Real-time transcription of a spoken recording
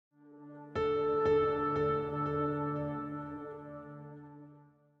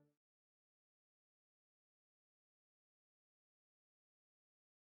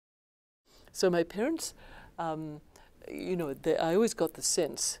So my parents, I always got the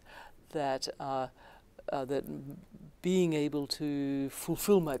sense that that being able to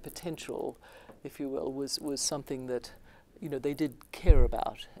fulfill my potential, if you will, was something that they did care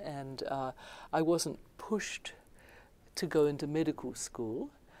about, and I wasn't pushed to go into medical school,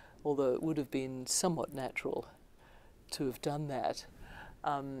 although it would have been somewhat natural to have done that,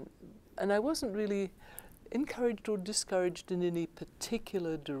 and I wasn't really encouraged or discouraged in any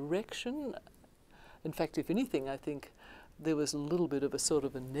particular direction. In fact, if anything, I think there was a little bit of a sort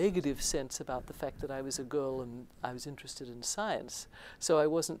of a negative sense about the fact that I was a girl and I was interested in science. So I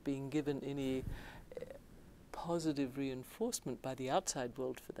wasn't being given any positive reinforcement by the outside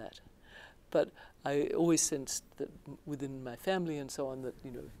world for that. But I always sensed that within my family and so on, that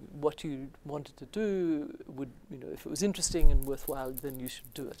what you wanted to do would, if it was interesting and worthwhile, then you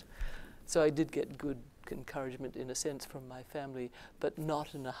should do it. So I did get good encouragement in a sense from my family, but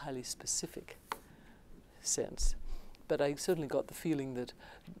not in a highly specific sense. But I certainly got the feeling that,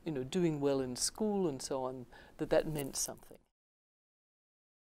 doing well in school and so on, that meant something.